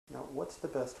what's the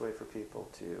best way for people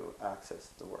to access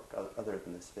the work other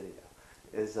than this video?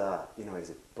 Is is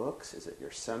it books? Is it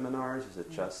your seminars? Is it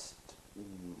just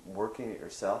working it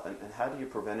yourself? And how do you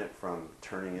prevent it from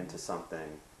turning into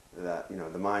something that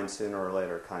the mind sooner or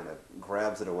later kind of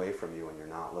grabs it away from you when you're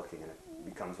not looking, and it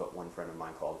becomes what one friend of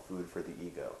mine called food for the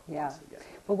ego? Yeah.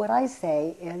 But what I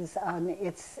say is,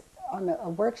 it's on a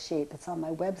worksheet that's on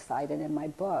my website and in my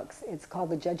books. It's called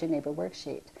the Judge Your Neighbor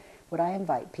Worksheet. What I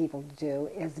invite people to do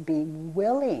is be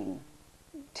willing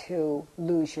to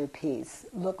lose your peace.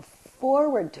 Look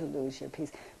forward to lose your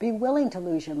peace. Be willing to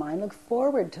lose your mind. Look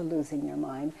forward to losing your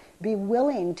mind. Be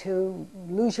willing to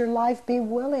lose your life. Be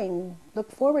willing.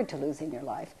 Look forward to losing your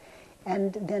life.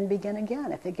 And then begin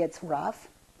again. If it gets rough,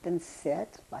 then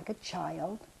sit like a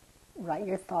child. Write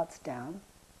your thoughts down.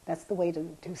 That's the way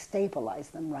to stabilize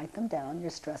them. Write them down,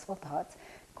 your stressful thoughts.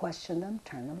 Question them,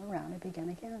 turn them around, and begin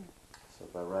again. So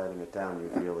by writing it down,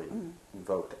 you've really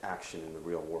invoked action in the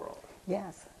real world.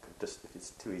 Yes. Just if it's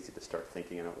too easy to start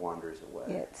thinking and it wanders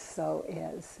away. It so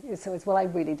is. So it's, well, I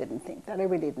really didn't think that. I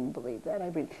really didn't believe that.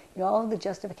 All of the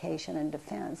justification and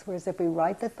defense. Whereas if we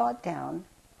write the thought down,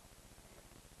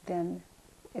 then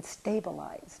it's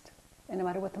stabilized. And no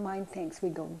matter what the mind thinks, we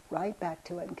go right back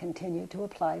to it and continue to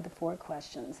apply the 4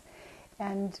 questions.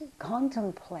 And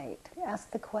contemplate.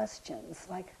 Ask the questions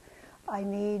like, I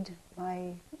need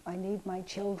my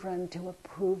children to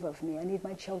approve of me. I need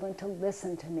my children to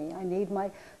listen to me. I need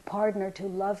my partner to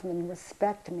love me and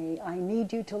respect me. I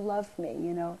need you to love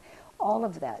me, All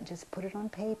of that, just put it on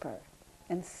paper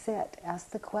and sit,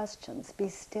 ask the questions, be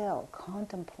still,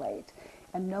 contemplate,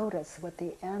 and notice what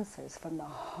the answers from the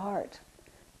heart,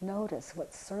 notice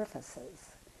what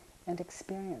surfaces, and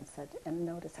experience it, and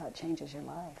notice how it changes your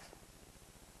life.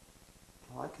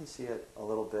 Well, I can see it a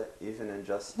little bit, even in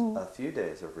just a few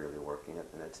days of really working it.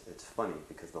 And it's funny,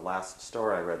 because the last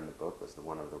story I read in the book was the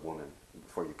one of the woman.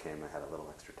 Before you came, I had a little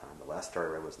extra time. The last story I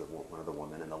read was one of the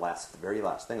woman, and the very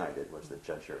last thing I did was the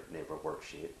Judge Your Neighbor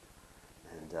Worksheet.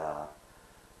 And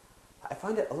I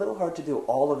find it a little hard to do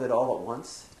all of it all at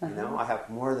once. I have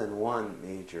more than one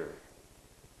major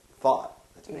thought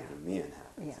that's making me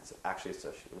unhappy. Yeah. It's actually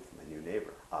associated with my new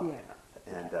neighbor, oddly enough.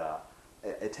 And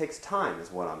it takes time,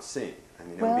 is what I'm seeing. I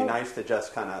mean, it would be nice to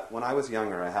just kind of, when I was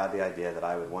younger, I had the idea that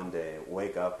I would one day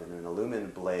wake up in an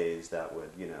illumined blaze that would,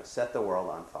 set the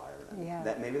world on fire.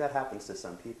 And maybe that happens to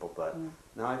some people, but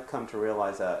now I've come to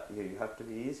realize that you have to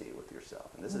be easy with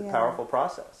yourself. And this is a powerful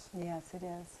process. Yes, it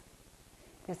is.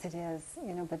 Yes, it is.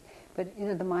 But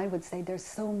the mind would say, there's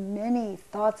so many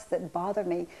thoughts that bother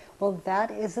me. Well, that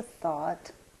is a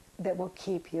thought that will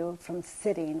keep you from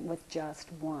sitting with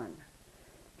just one.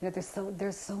 There's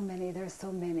so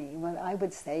many. Well, I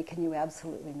would say, can you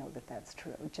absolutely know that that's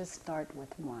true? Just start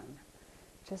with one.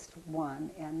 Just one,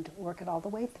 and work it all the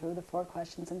way through the 4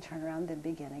 questions and turn around and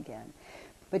begin again.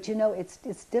 But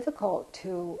it's difficult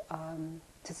to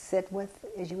sit with,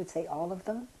 as you would say, all of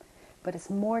them, but it's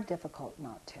more difficult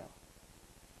not to.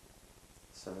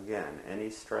 So again, any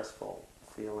stressful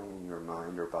feeling in your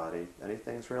mind or body,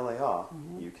 anything's really off,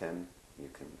 you can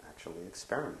actually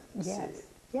experiment and see.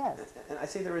 Yes. And I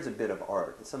see there is a bit of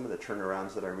art. In some of the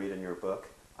turnarounds that I read in your book,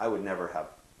 I would never have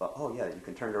thought, oh yeah, you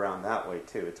can turn it around that way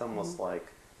too. It's almost like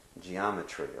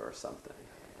geometry or something.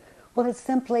 Well, it's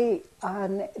simply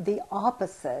on the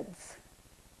opposites,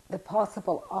 the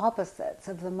possible opposites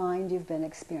of the mind you've been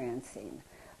experiencing.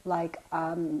 Like,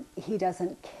 he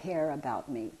doesn't care about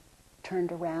me.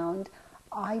 Turned around,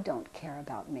 I don't care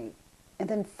about me. And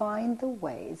then find the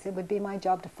ways, it would be my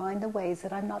job to find the ways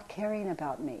that I'm not caring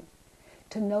about me.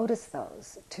 To notice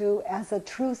those, to, as a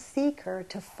true seeker,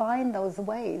 to find those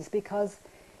ways, because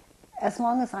as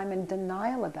long as I'm in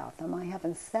denial about them, I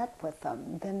haven't sat with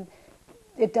them, then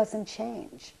it doesn't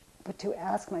change. But to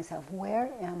ask myself, where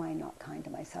am I not kind to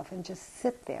myself? And just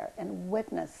sit there and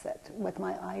witness it with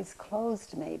my eyes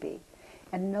closed maybe,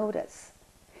 and notice.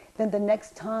 Then the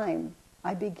next time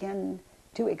I begin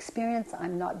to experience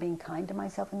I'm not being kind to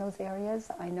myself in those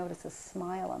areas, I notice a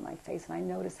smile on my face, and I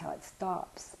notice how it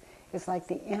stops. It's like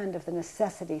the end of the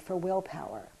necessity for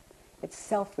willpower. It's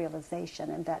self-realization,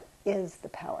 and that is the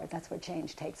power. That's where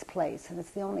change takes place, and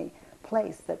it's the only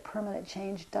place that permanent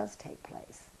change does take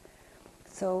place.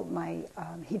 So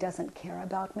he doesn't care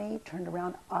about me, turned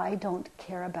around, I don't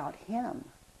care about him.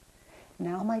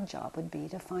 Now my job would be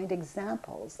to find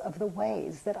examples of the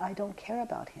ways that I don't care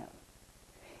about him.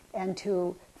 And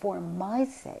to, for my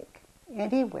sake,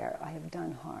 anywhere I have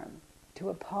done harm, to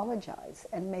apologize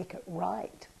and make it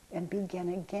right and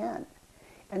begin again.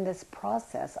 And this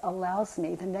process allows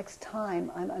me, the next time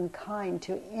I'm unkind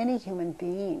to any human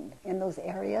being in those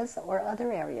areas or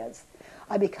other areas,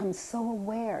 I become so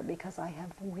aware because I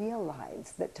have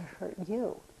realized that to hurt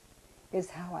you is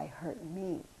how I hurt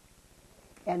me.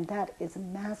 And that is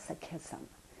masochism.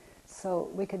 So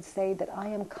we could say that I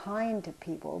am kind to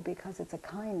people because it's a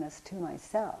kindness to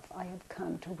myself. I have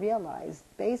come to realize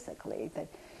basically that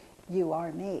you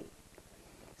are me.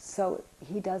 So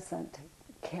he doesn't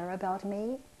care about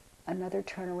me. Another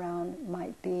turnaround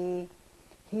might be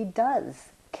he does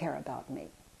care about me.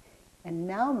 And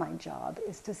now my job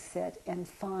is to sit and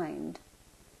find,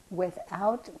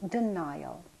 without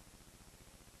denial,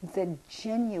 the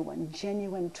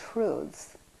genuine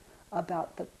truths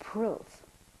about the proof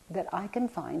that I can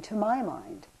find to my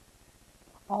mind.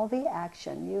 All the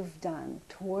action you've done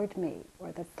toward me,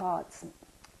 or the thoughts,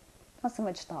 not so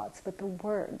much thoughts, but the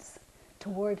words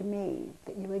toward me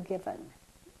that you have given,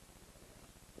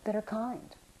 that are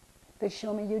kind, that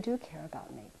show me you do care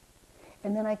about me.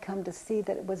 And then I come to see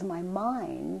that it was my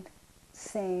mind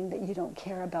saying that you don't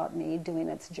care about me doing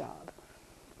its job.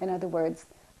 In other words,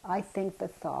 I think the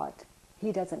thought,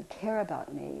 he doesn't care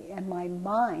about me, and my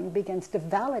mind begins to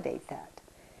validate that.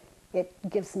 It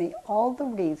gives me all the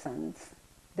reasons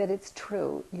that it's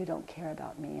true you don't care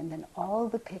about me, and then all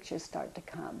the pictures start to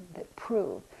come that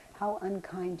prove how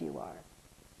unkind you are.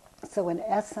 So in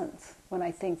essence, when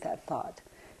I think that thought,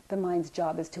 the mind's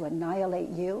job is to annihilate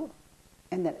you,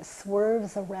 and then it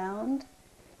swerves around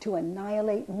to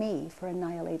annihilate me for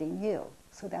annihilating you.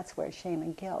 So that's where shame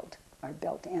and guilt are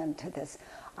built into this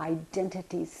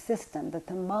identity system that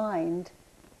the mind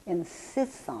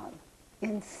insists on.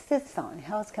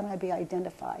 How else can I be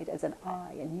identified as an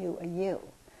I and you a you?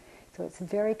 So it's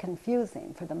very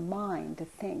confusing for the mind to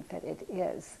think that it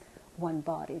is one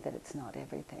body, that it's not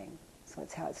everything. So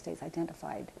it's how it stays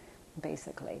identified,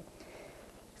 basically.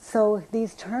 So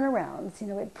these turnarounds,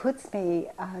 it puts me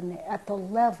at the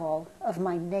level of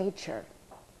my nature,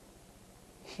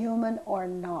 human or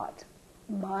not.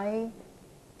 My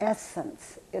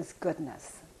essence is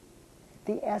goodness.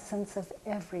 The essence of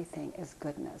everything is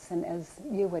goodness, and as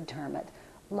you would term it,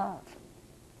 love.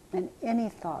 And any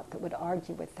thought that would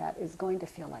argue with that is going to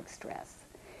feel like stress.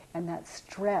 And that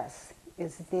stress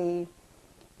is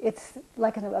it's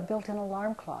like a built-in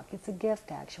alarm clock. It's a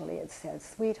gift, actually. It says,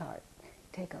 sweetheart,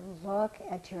 take a look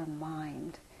at your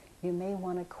mind. You may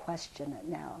want to question it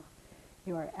now.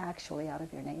 You are actually out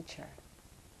of your nature.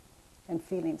 And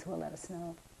feelings will let us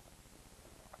know.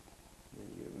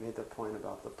 You made the point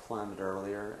about the planet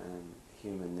earlier and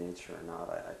human nature or not.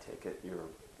 I take it you're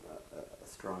a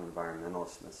strong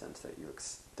environmentalist in the sense that you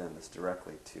extend this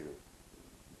directly to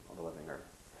the living earth.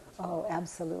 Oh,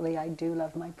 absolutely. I do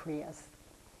love my Prius.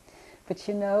 But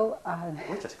we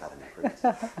just got a new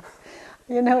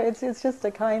Prius. It's just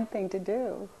a kind thing to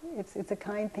do. It's a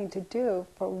kind thing to do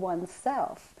for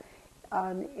oneself.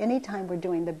 Anytime we're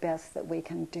doing the best that we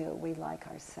can do, we like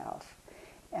ourselves.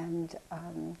 And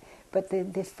but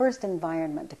the first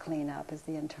environment to clean up is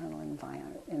the internal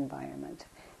environment,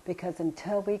 because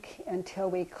until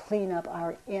we clean up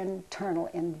our internal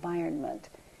environment,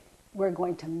 we're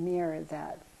going to mirror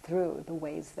that through the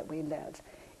ways that we live.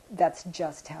 That's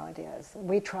just how it is.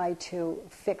 We try to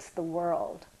fix the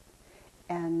world,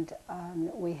 and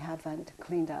we haven't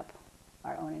cleaned up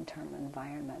our own internal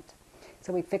environment.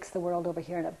 So we fix the world over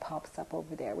here and it pops up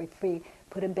over there. We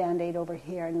put a Band-Aid over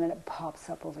here and then it pops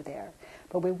up over there.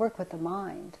 But we work with the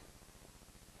mind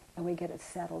and we get it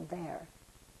settled there.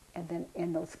 And then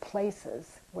in those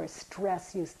places where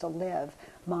stress used to live,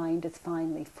 mind is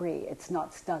finally free. It's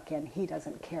not stuck in, he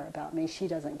doesn't care about me, she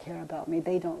doesn't care about me,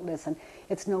 they don't listen.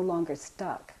 It's no longer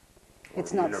stuck. Well,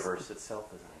 the universe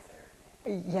itself is unfair to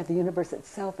me. Yeah, the universe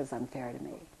itself is unfair to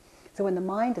me. So when the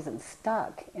mind isn't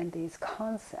stuck in these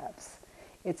concepts,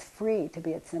 it's free to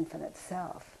be its infinite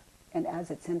self. And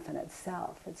as its infinite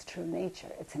self, its true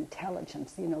nature, its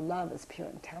intelligence, love is pure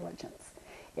intelligence.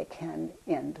 It can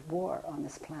end war on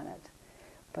this planet.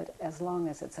 But as long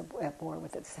as it's at war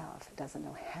with itself, it doesn't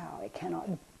know how. It cannot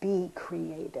be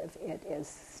creative. It is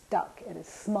stuck. It is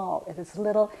small. It is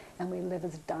little. And we live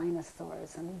as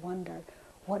dinosaurs and wonder,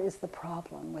 what is the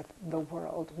problem with the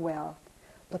world? Well,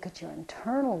 look at your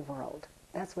internal world.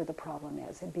 That's where the problem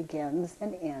is. It begins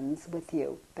and ends with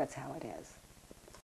you. That's how it is.